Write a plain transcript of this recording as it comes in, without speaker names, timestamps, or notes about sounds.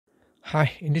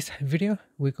Hi, in this video,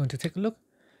 we're going to take a look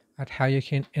at how you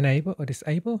can enable or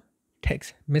disable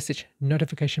text message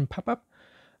notification pop-up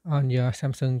on your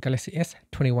Samsung Galaxy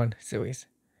S21 series.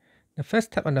 Now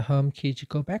first tap on the home key to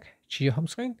go back to your home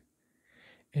screen.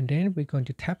 And then we're going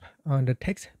to tap on the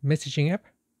text messaging app.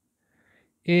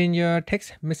 In your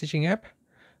text messaging app,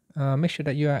 make sure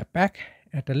that you are back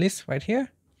at the list right here.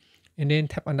 And then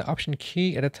tap on the option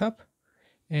key at the top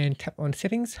and tap on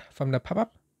settings from the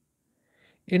pop-up.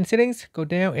 In settings, go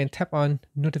down and tap on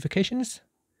notifications.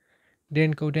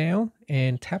 Then go down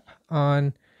and tap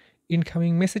on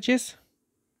incoming messages.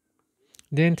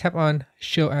 Then tap on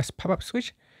show as pop-up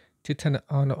switch to turn it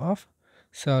on or off.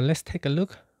 So let's take a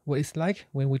look what it's like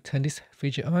when we turn this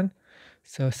feature on.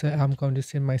 So I'm going to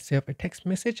send myself a text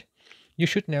message. You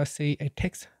should now see a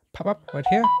text pop-up right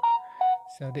here.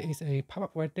 So there is a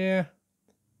pop-up right there.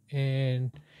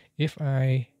 And if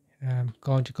I am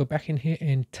going to go back in here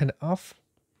and turn it off,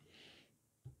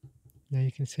 now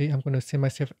you can see I'm going to send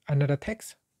myself another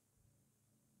text.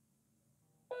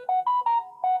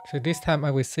 So this time I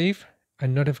receive a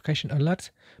notification alert,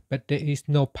 but there is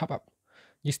no pop-up.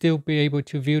 You still be able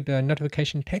to view the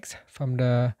notification text from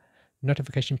the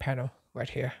notification panel right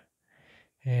here.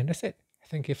 And that's it.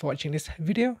 Thank you for watching this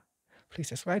video. Please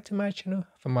subscribe to my channel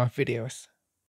for more videos.